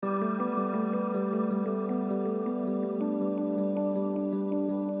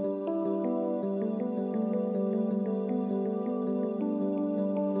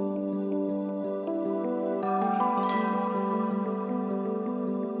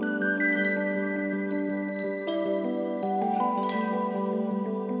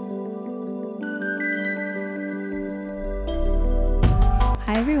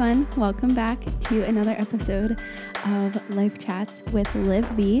everyone, welcome back to another episode of Life Chats with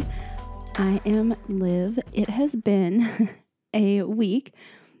Liv B. I am Liv. It has been a week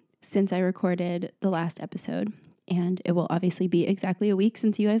since I recorded the last episode, and it will obviously be exactly a week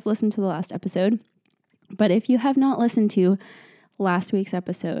since you guys listened to the last episode. But if you have not listened to last week's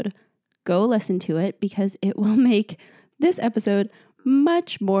episode, go listen to it because it will make this episode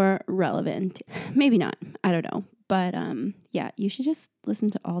much more relevant. Maybe not, I don't know. But yeah, you should just listen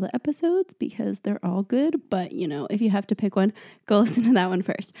to all the episodes because they're all good. But, you know, if you have to pick one, go listen to that one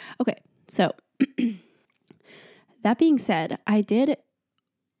first. Okay, so that being said,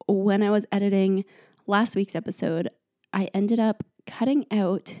 when I was editing last week's episode, I ended up cutting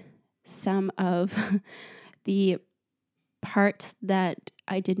out some of the parts that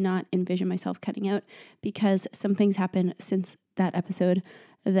I did not envision myself cutting out because some things happened since that episode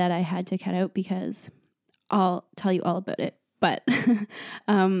that I had to cut out because I'll tell you all about it. But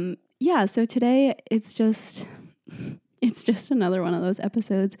yeah, so today it's just another one of those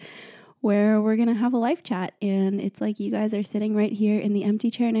episodes where we're going to have a life chat, and it's like you guys are sitting right here in the empty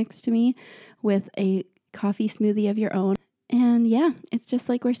chair next to me with a coffee smoothie of your own. And yeah, it's just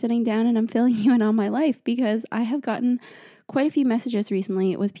like we're sitting down and I'm filling you in on my life because I have gotten quite a few messages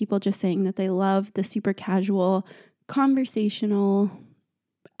recently with people just saying that they love the super casual, conversational,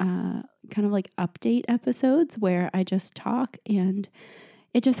 kind of like update episodes where I just talk, and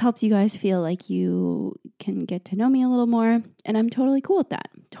it just helps you guys feel like you can get to know me a little more. And I'm totally cool with that.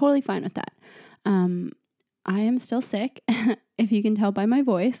 Totally fine with that. I am still sick, if you can tell by my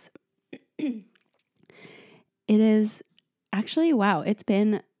voice. It is actually, wow, it's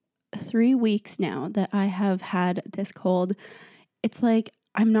been 3 weeks now that I have had this cold. It's like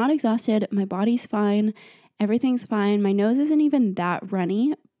I'm not exhausted. My body's fine. Everything's fine. My nose isn't even that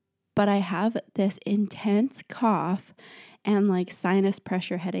runny, but I have this intense cough and like sinus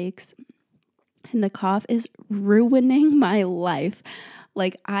pressure headaches. And the cough is ruining my life.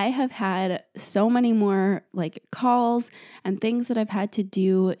 Like I have had so many more like calls and things that I've had to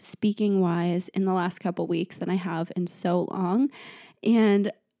do speaking wise in the last couple weeks than I have in so long. And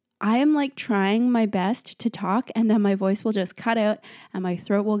I am like trying my best to talk, and then my voice will just cut out and my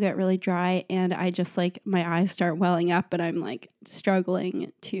throat will get really dry, and I just like my eyes start welling up and I'm like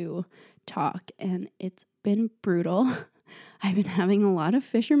struggling to talk, and it's been brutal. I've been having a lot of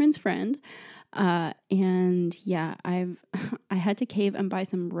fisherman's friend. And yeah, I had to cave and buy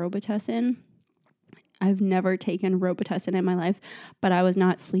some Robitussin. I've never taken Robitussin in my life, but I was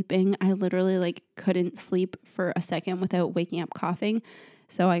not sleeping. I literally like couldn't sleep for a second without waking up coughing.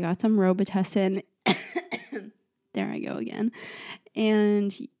 So I got some Robitussin. There I go again.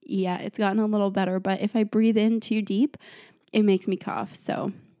 And yeah, it's gotten a little better, but if I breathe in too deep, it makes me cough.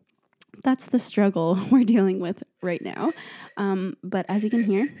 So that's the struggle we're dealing with right now. But as you can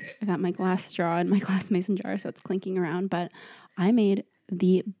hear, I got my glass straw in my glass mason jar, so it's clinking around. But I made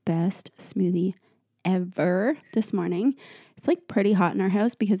the best smoothie ever this morning. It's like pretty hot in our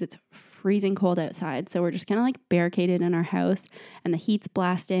house because it's freezing cold outside. So we're just kind of like barricaded in our house, and the heat's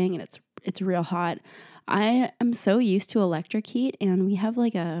blasting, and it's real hot. I am so used to electric heat, and we have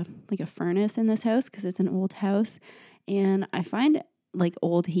like a furnace in this house because it's an old house, and I find like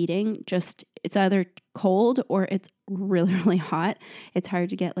old heating, just it's either cold or it's really, really hot. It's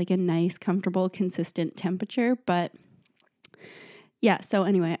hard to get like a nice, comfortable, consistent temperature. But yeah, so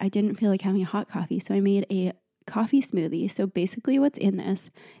anyway, I didn't feel like having a hot coffee, so I made a coffee smoothie. So basically what's in this,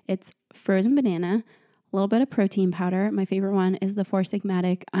 it's frozen banana, a little bit of protein powder. My favorite one is the Four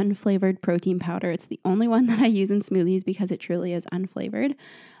Sigmatic unflavored protein powder. It's the only one that I use in smoothies because it truly is unflavored.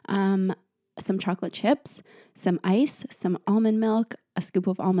 Some chocolate chips, some ice, some almond milk, a scoop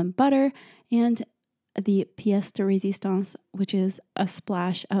of almond butter, and the pièce de résistance, which is a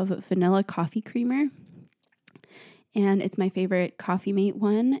splash of vanilla coffee creamer. And it's my favorite Coffee Mate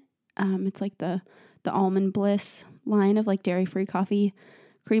one. It's like the Almond Bliss line of like dairy-free coffee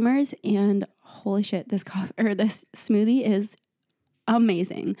creamers. And holy shit, this smoothie is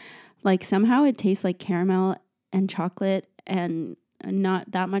amazing. Like somehow it tastes like caramel and chocolate and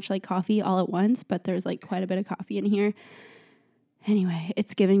not that much like coffee all at once, but there's like quite a bit of coffee in here. Anyway,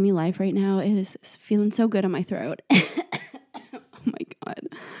 it's giving me life right now. It is feeling so good in my throat. Oh my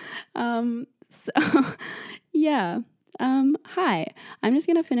God. So yeah. Hi, I'm just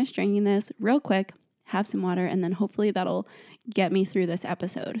going to finish drinking this real quick, have some water, and then hopefully that'll get me through this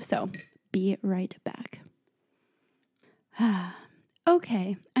episode. So be right back.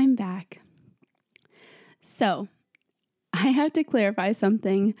 Okay, I'm back. So I have to clarify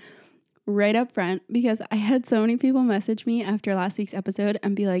something right up front because I had so many people message me after last week's episode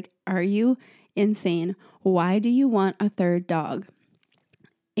and be like, are you insane? Why do you want a third dog?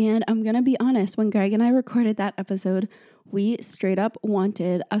 And I'm going to be honest, when Greg and I recorded that episode, we straight up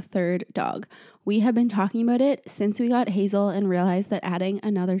wanted a third dog. We have been talking about it since we got Hazel and realized that adding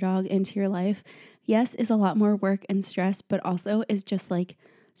another dog into your life, yes, is a lot more work and stress, but also is just like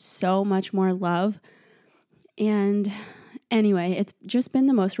so much more love. And anyway, it's just been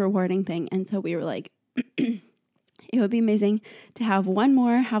the most rewarding thing. And so we were like, it would be amazing to have one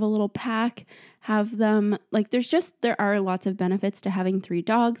more, have a little pack, have them, like there are lots of benefits to having 3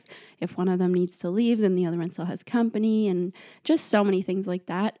 dogs. If one of them needs to leave, then the other one still has company and just so many things like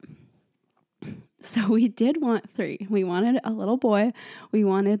that. So we did want 3. We wanted a little boy. We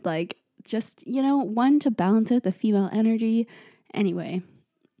wanted like just, one to balance out the female energy. Anyway,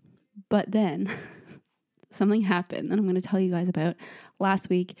 but then something happened that I'm going to tell you guys about last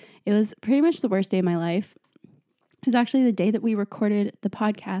week. It was pretty much the worst day of my life. It was actually the day that we recorded the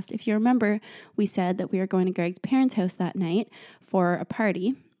podcast. If you remember, we said that we were going to Greg's parents' house that night for a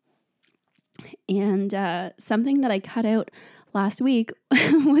party. And something that I cut out last week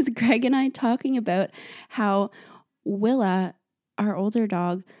was Greg and I talking about how Willa, our older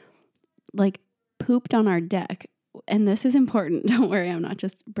dog, like pooped on our deck. And this is important. Don't worry, I'm not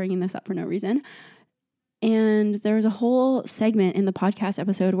just bringing this up for no reason. And there was a whole segment in the podcast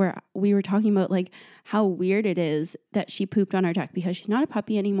episode where we were talking about like how weird it is that she pooped on our deck because she's not a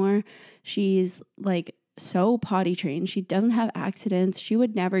puppy anymore. She's like so potty trained. She doesn't have accidents. She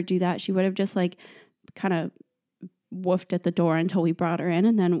would never do that. She would have just like kind of woofed at the door until we brought her in,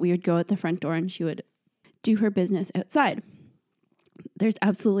 and then we would go at the front door and she would do her business outside. There's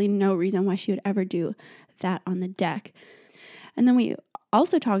absolutely no reason why she would ever do that on the deck. And then we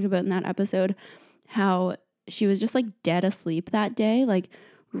also talked about in that episode how she was just like dead asleep that day, like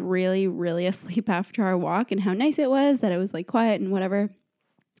really, really asleep after our walk, and how nice it was that it was like quiet and whatever.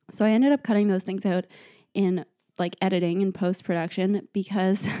 So I ended up cutting those things out in like editing and post-production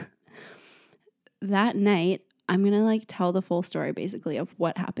because that night I'm going to like tell the full story basically of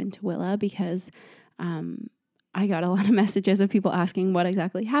what happened to Willa because I got a lot of messages of people asking what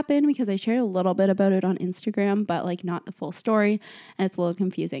exactly happened because I shared a little bit about it on Instagram, but like not the full story, and it's a little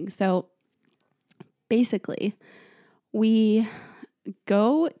confusing. So basically, we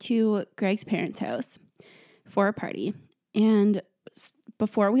go to Greg's parents' house for a party. And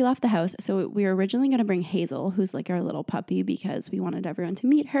before we left the house, so we were originally going to bring Hazel, who's like our little puppy, because we wanted everyone to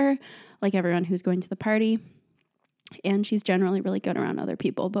meet her, like everyone who's going to the party. And she's generally really good around other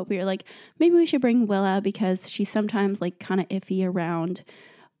people. But we were like, maybe we should bring Willa because she's sometimes like kind of iffy around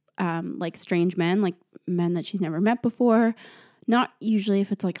like strange men, like men that she's never met before. Not usually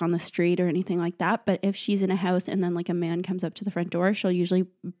if it's like on the street or anything like that, but if she's in a house and then like a man comes up to the front door, she'll usually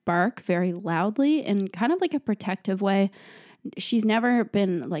bark very loudly in kind of like a protective way. She's never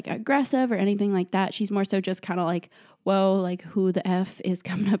been like aggressive or anything like that. She's more so just kind of like, whoa, like who the F is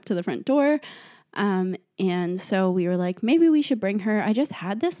coming up to the front door? And so we were like, maybe we should bring her. I just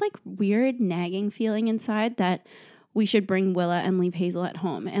had this like weird nagging feeling inside that we should bring Willa and leave Hazel at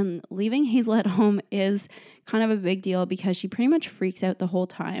home. And leaving Hazel at home is kind of a big deal because she pretty much freaks out the whole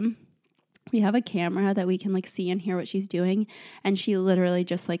time. We have a camera that we can like see and hear what she's doing, and she literally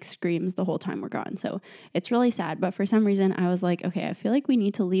just like screams the whole time we're gone. So it's really sad. But for some reason I was like, okay, I feel like we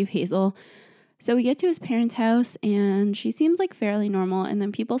need to leave Hazel. So we get to his parents' house and she seems like fairly normal. And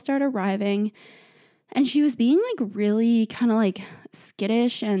then people start arriving and she was being like really kind of like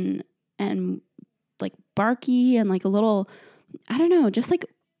skittish and like barky and like a little, I don't know, just like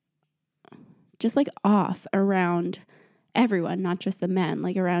off around everyone, not just the men,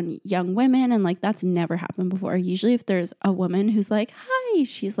 like around young women. And like, that's never happened before. Usually if there's a woman who's like, hi,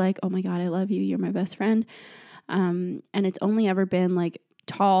 she's like, oh my God, I love you. You're my best friend. And it's only ever been like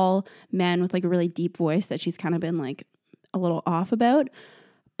tall men with like a really deep voice that she's kind of been like a little off about.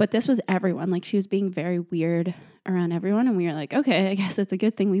 But this was everyone. Like she was being very weird around everyone. And we were like, okay, I guess it's a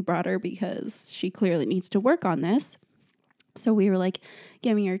good thing we brought her because she clearly needs to work on this. So we were like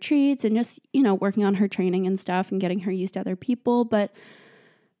giving her treats and just, working on her training and stuff and getting her used to other people. But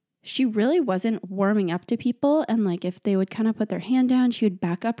she really wasn't warming up to people. And like if they would kind of put their hand down, she would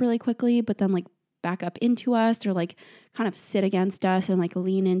back up really quickly, but then like back up into us or like kind of sit against us and like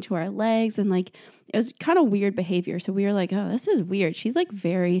lean into our legs. And like it was kind of weird behavior. So we were like, oh, this is weird. She's like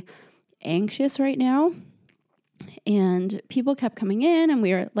very anxious right now. And people kept coming in and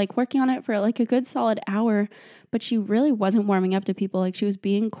we were like working on it for like a good solid hour, but she really wasn't warming up to people. Like she was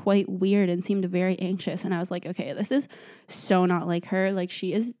being quite weird and seemed very anxious. And I was like, okay, this is so not like her. Like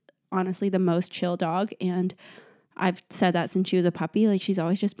she is honestly the most chill dog. And I've said that since she was a puppy. Like she's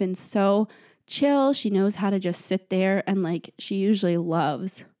always just been so chill. She knows how to just sit there and like she usually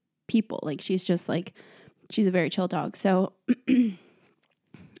loves people. Like she's just like, she's a very chill dog. So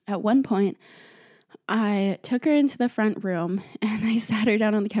at one point, I took her into the front room and I sat her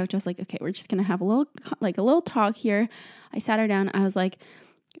down on the couch. I was like, okay, we're just going to have a little talk here. I sat her down. I was like,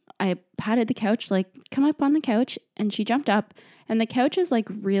 I patted the couch, like, come up on the couch. And she jumped up, and the couch is like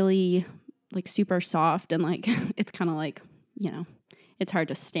really like super soft. And like, it's kind of like, it's hard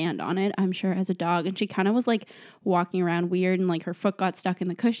to stand on it, I'm sure, as a dog. And she kind of was like walking around weird, and like her foot got stuck in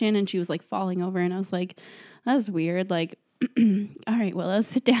the cushion and she was like falling over. And I was like, that was weird. Like, all right, well, let's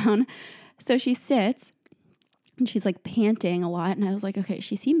sit down. So she sits and she's like panting a lot. And I was like, okay,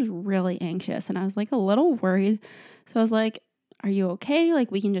 she seems really anxious. And I was like a little worried. So I was like, are you okay?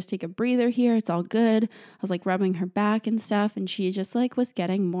 Like, we can just take a breather here. It's all good. I was like rubbing her back and stuff. And she just like was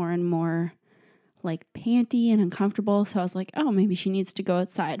getting more and more like panty and uncomfortable. So I was like, oh, maybe she needs to go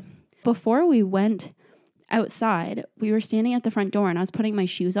outside. Before we went outside, we were standing at the front door and I was putting my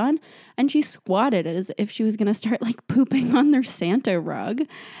shoes on, and she squatted as if she was going to start like pooping on their Santa rug.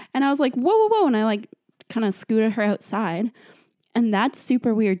 And I was like, whoa, whoa, whoa. And I like kind of scooted her outside. And that's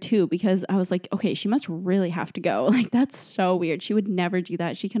super weird too, because I was like, okay, she must really have to go. Like, that's so weird. She would never do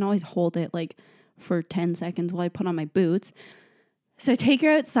that. She can always hold it like for 10 seconds while I put on my boots. So I take her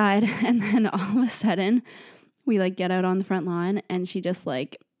outside, and then all of a sudden we like get out on the front lawn, and she just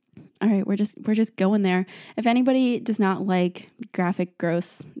like, all right, we're just going there. If anybody does not like graphic,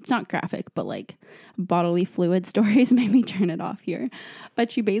 gross, it's not graphic, but like bodily fluid stories, maybe turn it off here.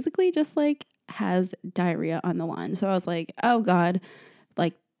 But she basically just like has diarrhea on the lawn. So I was like, oh God,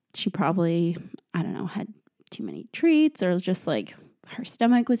 like she probably, I don't know, had too many treats, or just like her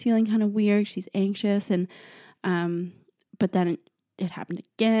stomach was feeling kind of weird. She's anxious. And, but then it happened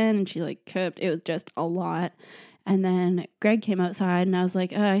again, and she like cooked. It was just a lot. And then Greg came outside, and I was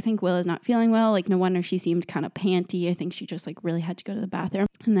like, I think Will is not feeling well. Like, no wonder she seemed kind of panty. I think she just like really had to go to the bathroom.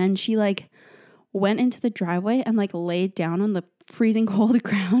 And then she like went into the driveway and like laid down on the freezing cold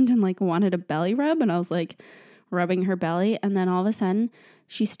ground and like wanted a belly rub. And I was like rubbing her belly. And then all of a sudden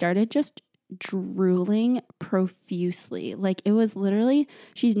she started just drooling profusely. Like, it was literally,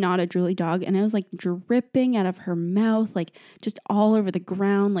 she's not a drooly dog, and it was like dripping out of her mouth, like just all over the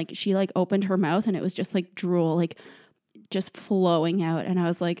ground. Like, she like opened her mouth and it was just like drool, like just flowing out. And I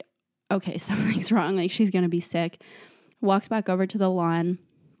was like, okay, something's wrong. Like, she's gonna be sick. Walks back over to the lawn,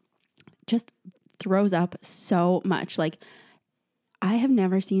 just throws up so much. Like, I have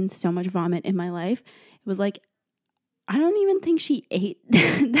never seen so much vomit in my life. It was like, I don't even think she ate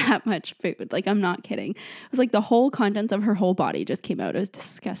that much food. Like, I'm not kidding. It was like the whole contents of her whole body just came out. It was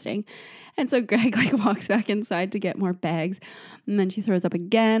disgusting. And so Greg like walks back inside to get more bags, and then she throws up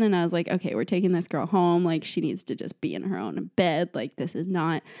again. And I was like, okay, we're taking this girl home. Like, she needs to just be in her own bed. Like, this is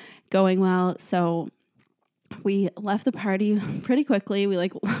not going well. So we left the party pretty quickly. We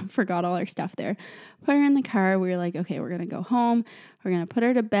like forgot all our stuff there. Put her in the car. We were like, okay, we're going to go home. We're going to put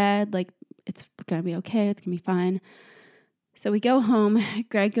her to bed. Like, it's going to be okay. It's going to be fine. So we go home.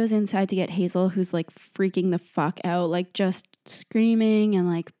 Greg goes inside to get Hazel, who's like freaking the fuck out, like just screaming and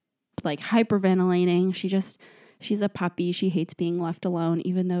like hyperventilating. She's a puppy. She hates being left alone,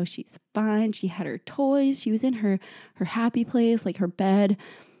 even though she's fine. She had her toys. She was in her happy place, like her bed.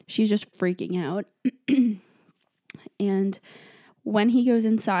 She's just freaking out. And when he goes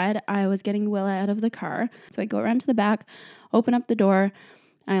inside, I was getting Willa out of the car. So I go around to the back, open up the door,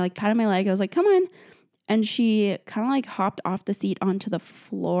 and I like patted my leg. I was like, come on. And she kind of like hopped off the seat onto the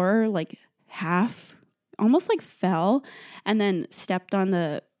floor, like half, almost like fell, and then stepped on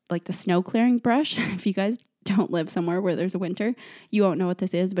the snow clearing brush. If you guys don't live somewhere where there's a winter, you won't know what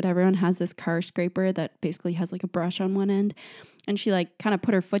this is, but everyone has this car scraper that basically has like a brush on one end. And she like kind of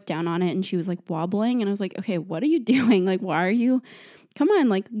put her foot down on it, and she was like wobbling. And I was like, okay, what are you doing? Like, why are you, come on,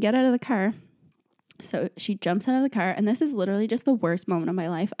 like get out of the car. So she jumps out of the car, and this is literally just the worst moment of my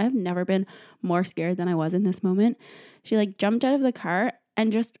life. I've never been more scared than I was in this moment. She like jumped out of the car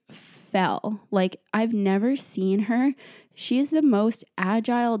and just fell. Like, I've never seen her. She's the most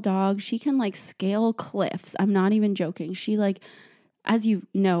agile dog. She can like scale cliffs. I'm not even joking. She like, as you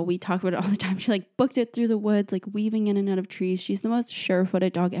know, we talk about it all the time. She like booked it through the woods, like weaving in and out of trees. She's the most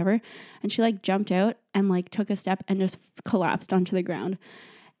sure-footed dog ever. And she like jumped out and like took a step and just collapsed onto the ground.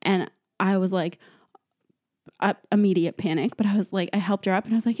 And I was like, immediate panic, but I was like, I helped her up,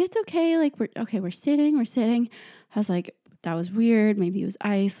 and I was like, it's okay. Like, we're sitting. I was like, that was weird. Maybe it was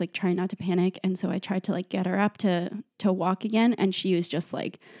ice, like trying not to panic. And so I tried to like get her up to walk again. And she was just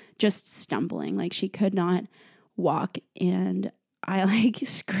stumbling. Like, she could not walk. And I like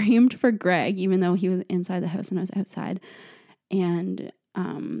screamed for Greg, even though he was inside the house and I was outside. And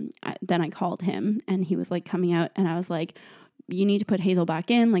then I called him, and he was like coming out, and I was like, you need to put Hazel back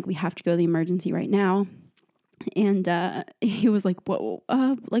in. Like, we have to go to the emergency right now. And he was like, whoa,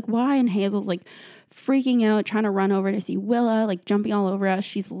 like why? And Hazel's like freaking out, trying to run over to see Willa, like jumping all over us.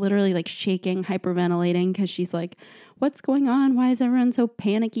 She's literally like shaking, hyperventilating because she's like, what's going on? Why is everyone so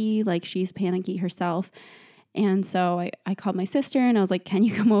panicky? Like she's panicky herself. And so I called my sister and I was like, can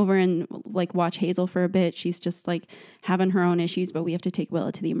you come over and like watch Hazel for a bit? She's just like having her own issues, but we have to take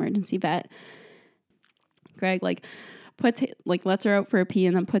Willa to the emergency vet. Greg like lets her out for a pee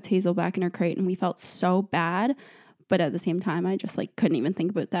and then puts Hazel back in her crate, and we felt so bad. But at the same time, I just like couldn't even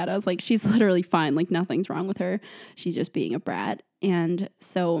think about that. I was like, she's literally fine. Like nothing's wrong with her. She's just being a brat. And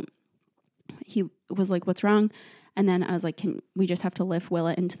so he was like, what's wrong? And then I was like, we just have to lift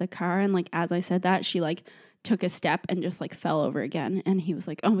Willa into the car? And like, as I said that, she like took a step and just like fell over again. And he was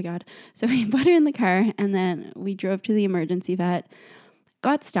like, oh my God. So he put her in the car and then we drove to the emergency vet,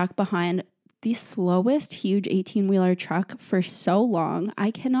 got stuck behind the slowest huge 18-wheeler truck for so long. I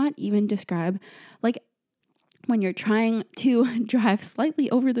cannot even describe, like, when you're trying to drive slightly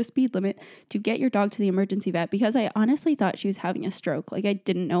over the speed limit to get your dog to the emergency vet, because I honestly thought she was having a stroke. Like I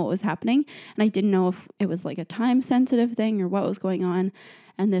didn't know what was happening and I didn't know if it was like a time sensitive thing or what was going on.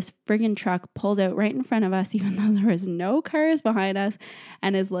 And this friggin' truck pulls out right in front of us, even though there was no cars behind us,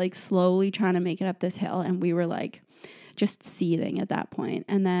 and is like slowly trying to make it up this hill. And we were like just seething at that point.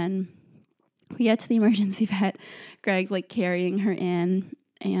 And then we get to the emergency vet. Greg's like carrying her in.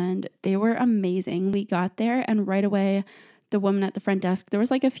 And they were amazing. We got there and right away, the woman at the front desk, there was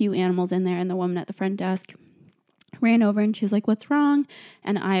like a few animals in there, and the woman at the front desk ran over and she's like, what's wrong?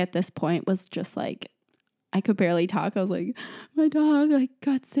 And I, at this point, was just like, I could barely talk. I was like, my dog like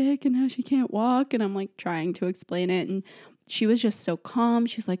got sick and now she can't walk. And I'm like trying to explain it. And she was just so calm.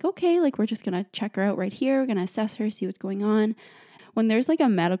 She was like, okay, like we're just going to check her out right here. We're going to assess her, see what's going on. When there's like a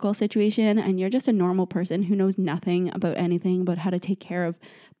medical situation and you're just a normal person who knows nothing about anything about how to take care of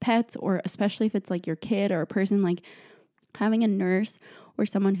pets, or especially if it's like your kid or a person, like having a nurse or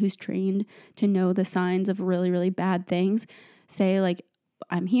someone who's trained to know the signs of really, really bad things, say like,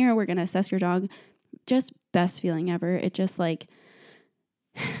 I'm here, we're going to assess your dog. Just best feeling ever. It just like,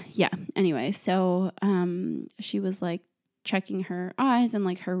 yeah. Anyway, so she was like checking her eyes and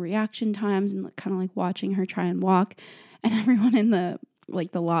like her reaction times and kind of like watching her try and walk. And everyone in the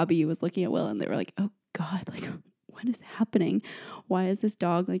lobby was looking at Will and they were like, oh God, like what is happening? Why is this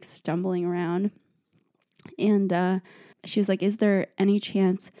dog like stumbling around? And she was like, is there any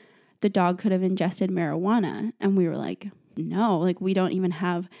chance the dog could have ingested marijuana? And we were like, no, like we don't even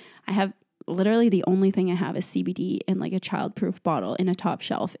have, I have literally the only thing I have is CBD in like a childproof bottle in a top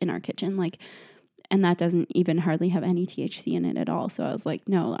shelf in our kitchen. Like, and that doesn't even hardly have any THC in it at all. So I was like,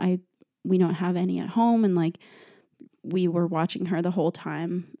 no, we don't have any at home. And like, we were watching her the whole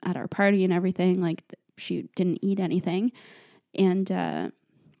time at our party and everything. Like she didn't eat anything. And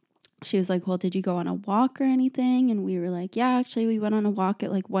she was like, well, did you go on a walk or anything? And we were like, yeah, actually we went on a walk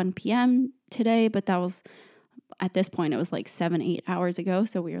at like 1 p.m. today, but that was, at this point, it was like 7-8 hours ago.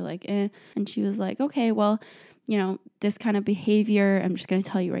 So we were like, eh. And she was like, okay, well, you know, this kind of behavior, I'm just going to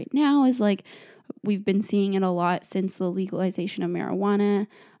tell you right now, is like, we've been seeing it a lot since the legalization of marijuana.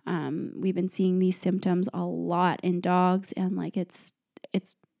 We've been seeing these symptoms a lot in dogs, and like it's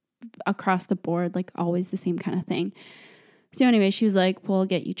across the board, like always the same kind of thing. So anyway, she was like, we'll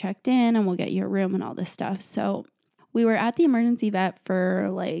get you checked in and we'll get you a room and all this stuff. So we were at the emergency vet for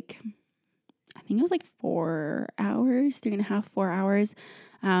like, I think it was like 4 hours, 3.5, 4 hours.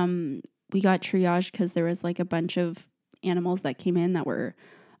 We got triaged because there was like a bunch of animals that came in that were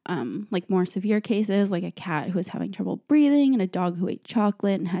like more severe cases, like a cat who was having trouble breathing and a dog who ate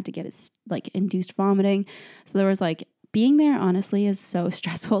chocolate and had to get his like induced vomiting. So there was like, being there honestly is so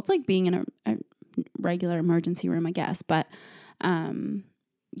stressful. It's like being in a regular emergency room, I guess. But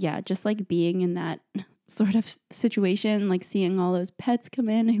yeah, just like being in that sort of situation, like seeing all those pets come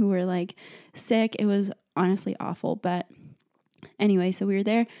in who were like sick, it was honestly awful. But anyway, so we were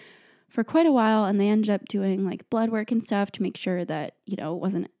there for quite a while, and they ended up doing like blood work and stuff to make sure that, you know, it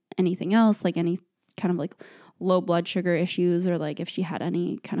wasn't anything else, like any kind of like low blood sugar issues, or like if she had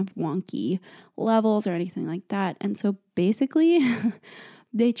any kind of wonky levels or anything like that. And so basically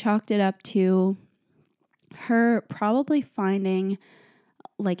they chalked it up to her probably finding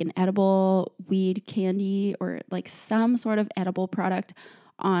like an edible weed candy or like some sort of edible product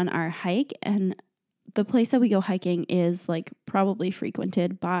on our hike. And the place that we go hiking is like probably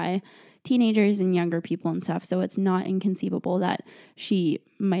frequented by teenagers and younger people and stuff. So it's not inconceivable that she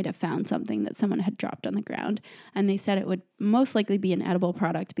might have found something that someone had dropped on the ground. And they said it would most likely be an edible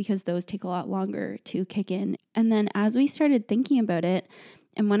product because those take a lot longer to kick in. And then as we started thinking about it,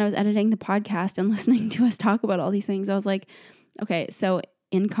 and when I was editing the podcast and listening to us talk about all these things, I was like, okay, so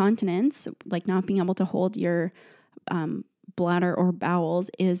incontinence, like not being able to hold your bladder or bowels,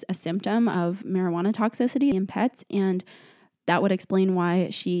 is a symptom of marijuana toxicity in pets. And that would explain why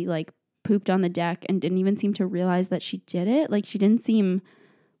she like pooped on the deck and didn't even seem to realize that she did it. Like she didn't seem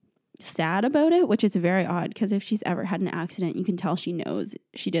sad about it, which is very odd because if she's ever had an accident, you can tell she knows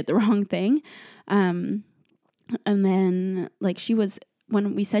she did the wrong thing. And then like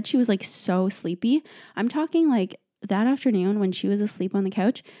when we said she was like so sleepy, I'm talking like that afternoon when she was asleep on the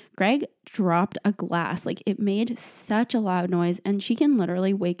couch, Greg dropped a glass. Like it made such a loud noise, and she can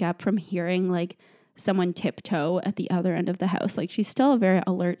literally wake up from hearing like someone tiptoe at the other end of the house. Like she's still a very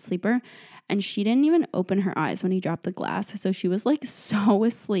alert sleeper, and she didn't even open her eyes when he dropped the glass. So she was like so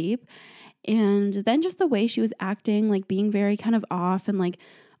asleep. And then just the way she was acting, like being very kind of off and like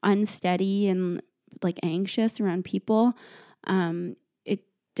unsteady and like anxious around people.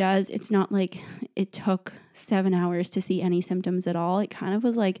 It's not like it took 7 hours to see any symptoms at all. It kind of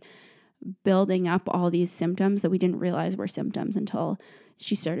was like building up all these symptoms that we didn't realize were symptoms until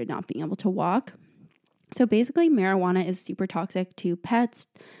she started not being able to walk. So basically, marijuana is super toxic to pets,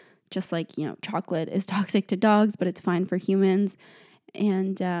 just like, chocolate is toxic to dogs, but it's fine for humans.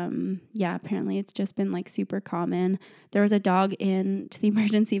 And apparently it's just been like super common. There was a dog in to the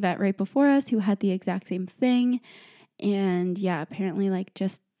emergency vet right before us who had the exact same thing. And apparently like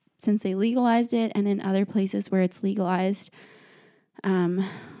just since they legalized it, and in other places where it's legalized,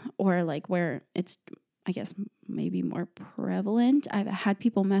 or like where it's, I guess, maybe more prevalent. I've had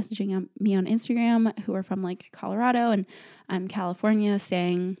people messaging me on Instagram who are from like Colorado and California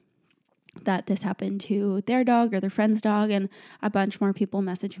saying that this happened to their dog or their friend's dog. And a bunch more people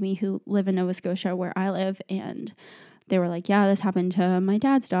messaged me who live in Nova Scotia where I live. And they were like, yeah, this happened to my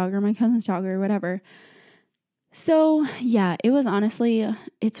dad's dog or my cousin's dog or whatever. So it was honestly,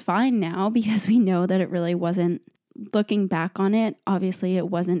 it's fine now because we know that it really wasn't, looking back on it, obviously it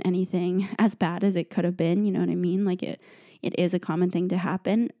wasn't anything as bad as it could have been. You know what I mean? Like it is a common thing to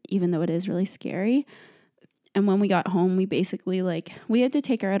happen, even though it is really scary. And when we got home, we basically we had to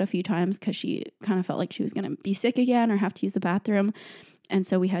take her out a few times because she kind of felt like she was going to be sick again or have to use the bathroom. And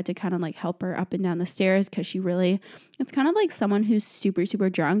so we had to kind of help her up and down the stairs because it's kind of like someone who's super, super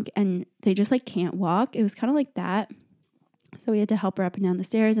drunk and they just can't walk. It was kind of like that. So we had to help her up and down the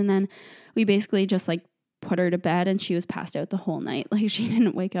stairs. And then we basically just put her to bed, and she was passed out the whole night. She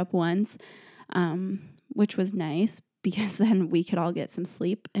didn't wake up once, which was nice because then we could all get some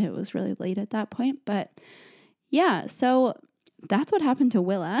sleep. It was really late at that point. But so that's what happened to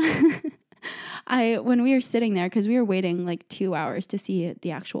Willa. When we were sitting there, because we were waiting 2 hours to see the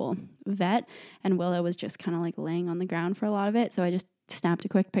actual vet, and Willa was just kind of laying on the ground for a lot of it. So I just snapped a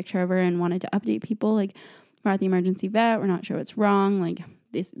quick picture of her and wanted to update people. We're at the emergency vet. We're not sure what's wrong.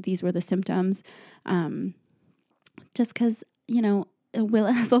 These were the symptoms. Just because,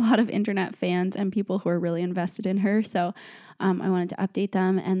 Willa has a lot of internet fans and people who are really invested in her. So I wanted to update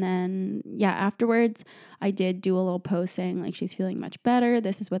them. And then, afterwards, I did do a little post saying she's feeling much better.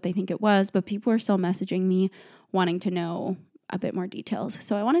 This is what they think it was. But people are still messaging me wanting to know a bit more details.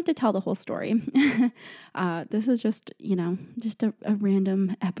 So I wanted to tell the whole story. This is just a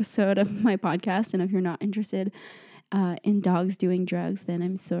random episode of my podcast. And if you're not interested in dogs doing drugs, then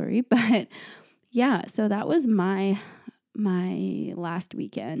I'm sorry. But so that was my last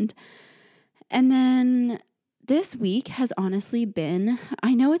weekend. And then this week has honestly been,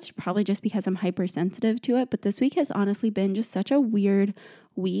 I know it's probably just because I'm hypersensitive to it, but this week has honestly been just such a weird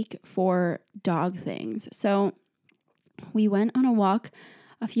week for dog things. So we went on a walk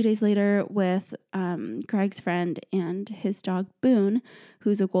a few days later with Greg's friend and his dog Boone,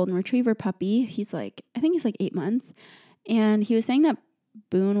 who's a golden retriever puppy. I think he's 8 months. And he was saying that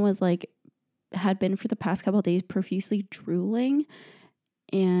Boone was had been for the past couple of days profusely drooling,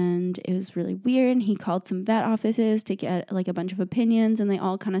 and it was really weird. And he called some vet offices to get a bunch of opinions, and they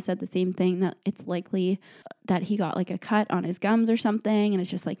all kind of said the same thing, that it's likely that he got a cut on his gums or something, and it's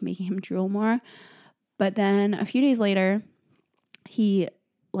just making him drool more. But then a few days later, he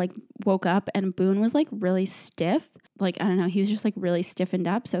woke up and Boone was really stiff. I don't know, he was just really stiffened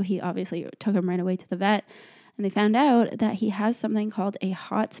up. So he obviously took him right away to the vet, and they found out that he has something called a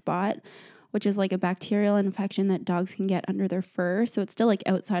hot spot, which is a bacterial infection that dogs can get under their fur. So it's still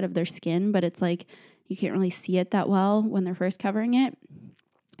outside of their skin, but it's you can't really see it that well when they're first covering it.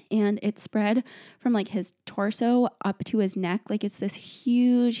 And it spread from his torso up to his neck. It's this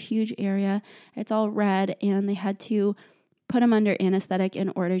huge, huge area. It's all red, and they had to put him under anesthetic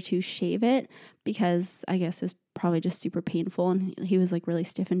in order to shave it because I guess it was probably just super painful, and he was really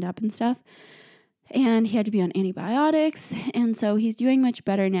stiffened up and stuff. And he had to be on antibiotics. And so he's doing much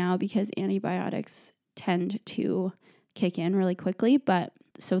better now because antibiotics tend to kick in really quickly. But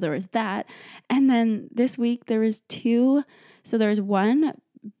So there was that. And then this week there was two. So there was one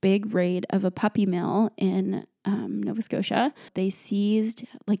big raid of a puppy mill in Nova Scotia. They seized,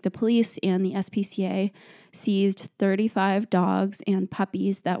 like the police and the SPCA seized 35 dogs and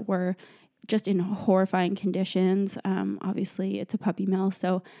puppies that were just in horrifying conditions. Obviously it's a puppy mill,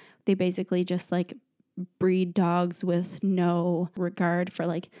 so they basically just like breed dogs with no regard for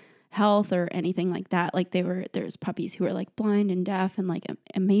like health or anything like that. Like there's puppies who are like blind and deaf and like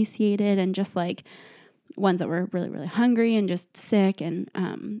emaciated, and just like ones that were really, really hungry and just sick.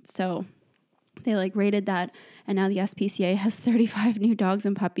 And so they like raided that, and now the SPCA has 35 new dogs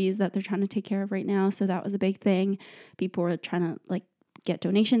and puppies that they're trying to take care of right now. So that was a big thing. People were trying to like get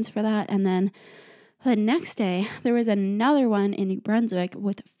donations for that. And then the next day there was another one in New Brunswick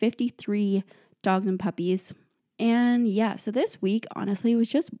with 53 dogs and puppies. And yeah, so this week honestly was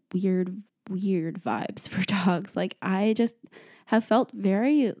just weird vibes for dogs. Like I just have felt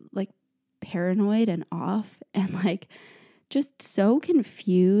very like paranoid and off, and like just so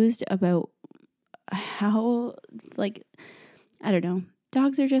confused about how, like, I don't know,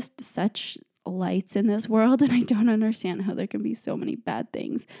 dogs are just such lights in this world, and I don't understand how there can be so many bad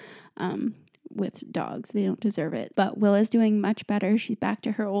things with dogs. They don't deserve it. But Willa's doing much better. She's back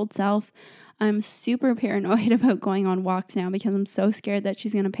to her old self. I'm super paranoid about going on walks now because I'm so scared that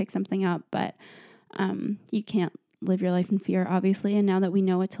she's going to pick something up. But you can't live your life in fear, obviously. And now that we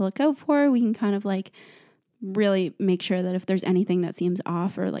know what to look out for, we can kind of like really make sure that if there's anything that seems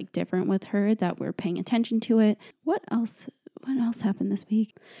off or like different with her, that we're paying attention to it. What else happened this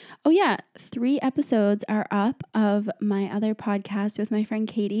week? Oh yeah, 3 episodes are up of my other podcast with my friend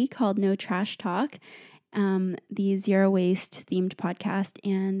Katie called No Trash Talk, the zero waste themed podcast.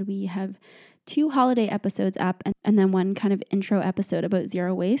 And we have 2 holiday episodes up and then one kind of intro episode about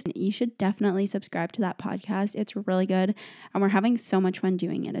zero waste. You should definitely subscribe to that podcast. It's really good, and we're having so much fun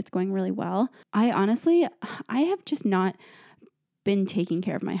doing it. It's going really well. I have just not been taking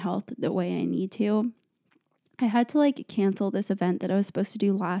care of my health the way I need to. I had to like cancel this event that I was supposed to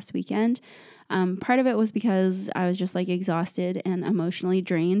do last weekend. Part of it was because I was just like exhausted and emotionally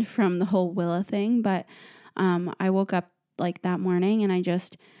drained from the whole Willa thing. But I woke up like that morning and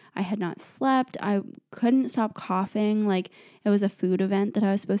I had not slept. I couldn't stop coughing. Like it was a food event that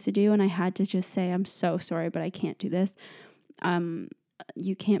I was supposed to do, and I had to just say, I'm so sorry, but I can't do this.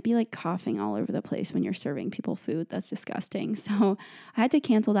 You can't be like coughing all over the place when you're serving people food. That's disgusting. So I had to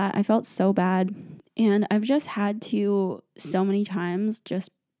cancel that. I felt so bad. And I've just had to so many times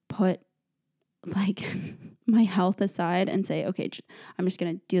just put like my health aside and say, okay, I'm just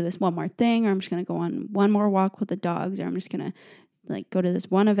going to do this one more thing, or I'm just going to go on one more walk with the dogs, or I'm just going to like go to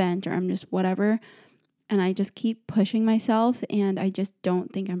this one event, or I'm just whatever. And I just keep pushing myself, and I just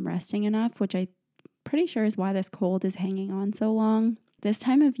don't think I'm resting enough, which I'm pretty sure is why this cold is hanging on so long. This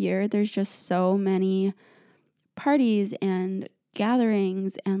time of year, there's just so many parties and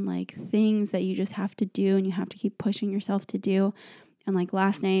gatherings and like things that you just have to do, and you have to keep pushing yourself to do. And like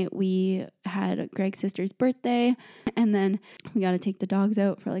last night we had Greg's sister's birthday, and then we got to take the dogs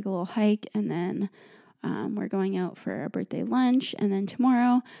out for like a little hike, and then we're going out for a birthday lunch. And then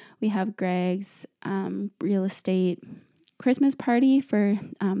tomorrow we have Greg's real estate Christmas party for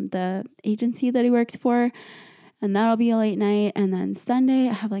the agency that he works for. And that'll be a late night. And then Sunday,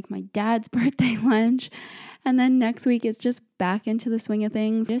 I have like my dad's birthday lunch. And then next week, it's just back into the swing of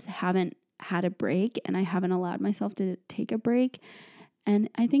things. I just haven't had a break, and I haven't allowed myself to take a break. And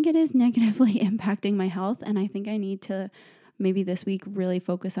I think it is negatively impacting my health. And I think I need to maybe this week really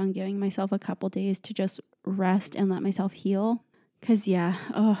focus on giving myself a couple days to just rest and let myself heal. Because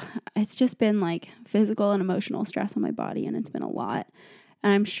it's just been like physical and emotional stress on my body, and it's been a lot.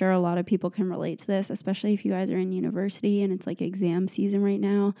 And I'm sure a lot of people can relate to this, especially if you guys are in university and it's like exam season right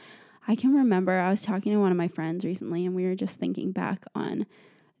now. I can remember I was talking to one of my friends recently, and we were just thinking back on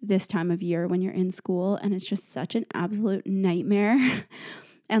this time of year when you're in school, and it's just such an absolute nightmare.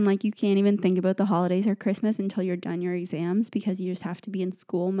 And like you can't even think about the holidays or Christmas until you're done your exams, because you just have to be in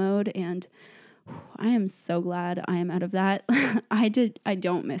school mode. And I am so glad I am out of that. I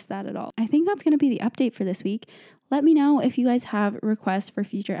don't miss that at all. I think that's going to be the update for this week. Let me know if you guys have requests for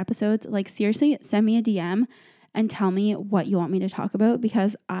future episodes. Like seriously, send me a DM and tell me what you want me to talk about,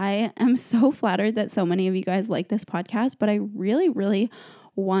 because I am so flattered that so many of you guys like this podcast, but I really, really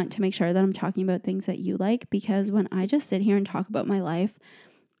want to make sure that I'm talking about things that you like, because when I just sit here and talk about my life,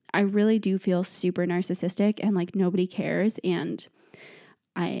 I really do feel super narcissistic and like nobody cares. And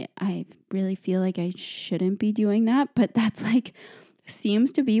I really feel like I shouldn't be doing that, but that's like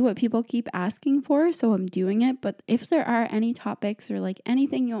seems to be what people keep asking for, so I'm doing it. But if there are any topics or like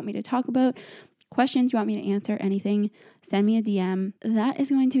anything you want me to talk about, questions you want me to answer, anything, send me a DM. That is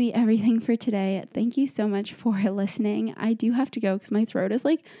going to be everything for today. Thank you so much for listening. I do have to go because my throat is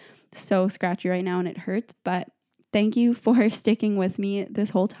like so scratchy right now and it hurts, but thank you for sticking with me this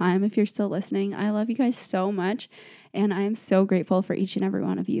whole time. If you're still listening, I love you guys so much. And I am so grateful for each and every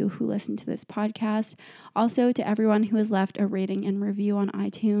one of you who listen to this podcast. Also, to everyone who has left a rating and review on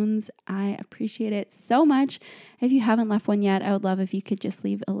iTunes, I appreciate it so much. If you haven't left one yet, I would love if you could just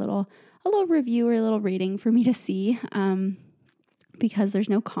leave a little review or a little rating for me to see. Because there's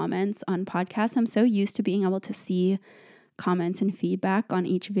no comments on podcasts. I'm so used to being able to see comments and feedback on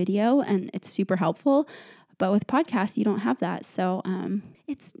each video, and it's super helpful. But with podcasts, you don't have that. So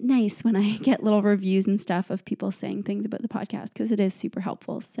it's nice when I get little reviews and stuff of people saying things about the podcast because it is super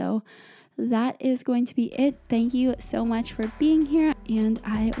helpful. So that is going to be it. Thank you so much for being here, and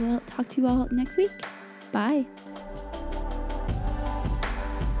I will talk to you all next week. Bye.